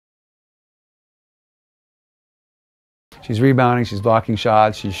she's rebounding, she's blocking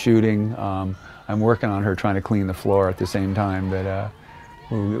shots, she's shooting. I'm working on her trying to clean the floor at the same time, but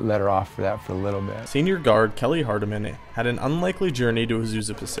we'll let her off for that for a little bit. Senior guard Kelly Hardiman had an unlikely journey to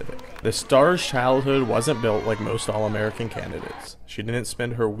Azusa Pacific. The star's childhood wasn't built like most All-American candidates. She didn't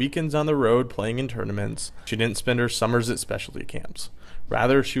spend her weekends on the road playing in tournaments. She didn't spend her summers at specialty camps.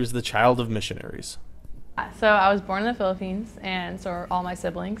 Rather, she was the child of missionaries. So I was born in the Philippines, and so are all my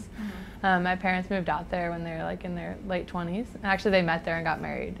siblings. My parents moved out there when they were like in their late 20s. Actually, they met there and got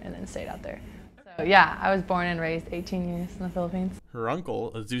married and then stayed out there. So yeah, I was born and raised 18 years in the Philippines. Her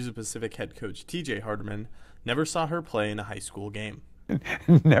uncle, Azusa Pacific head coach TJ Hardiman, never saw her play in a high school game.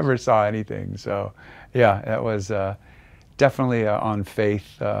 Never saw anything. So yeah, that was definitely on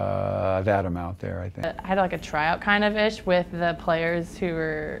faith, that amount there, I think. I had like a tryout kind of ish with the players who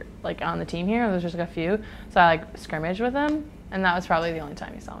were like on the team here. There was just like a few. So I like scrimmaged with them, and that was probably the only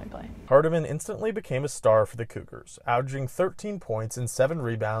time he saw me play. Hardiman instantly became a star for the Cougars, averaging 13 points and 7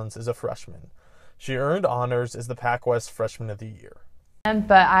 rebounds as a freshman. She earned honors as the Pac-West Freshman of the Year.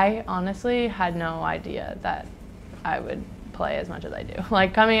 But I honestly had no idea that I would play as much as I do.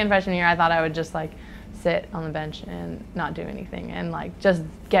 Like coming in freshman year, I thought I would just like sit on the bench and not do anything and like just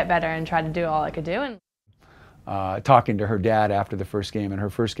get better and try to do all I could do. And talking to her dad after the first game, and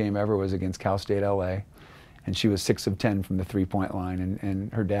her first game ever was against Cal State LA, and she was 6 of 10 from the three-point line,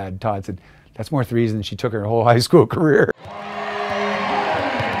 and her dad, Todd, said, that's more threes than she took her whole high school career.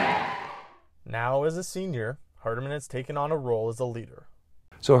 Now as a senior, Hardiman has taken on a role as a leader.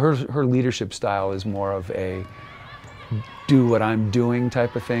 So her leadership style is more of a do what I'm doing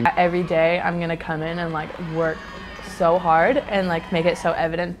type of thing. Every day I'm gonna come in and like work so hard and like make it so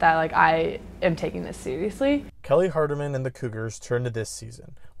evident that like I am taking this seriously. Kelly Hardiman and the Cougars turn to this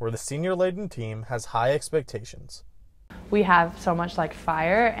season, where the senior-laden team has high expectations. We have so much like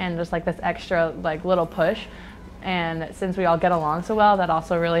fire and just like this extra like little push, and since we all get along so well, that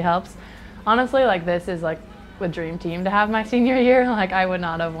also really helps. Honestly, like this is like the dream team to have my senior year. Like I would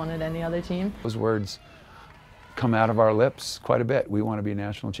not have wanted any other team. Those words come out of our lips quite a bit. We want to be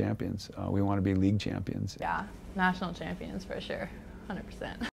national champions. We want to be league champions. Yeah, national champions for sure,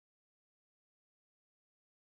 100%.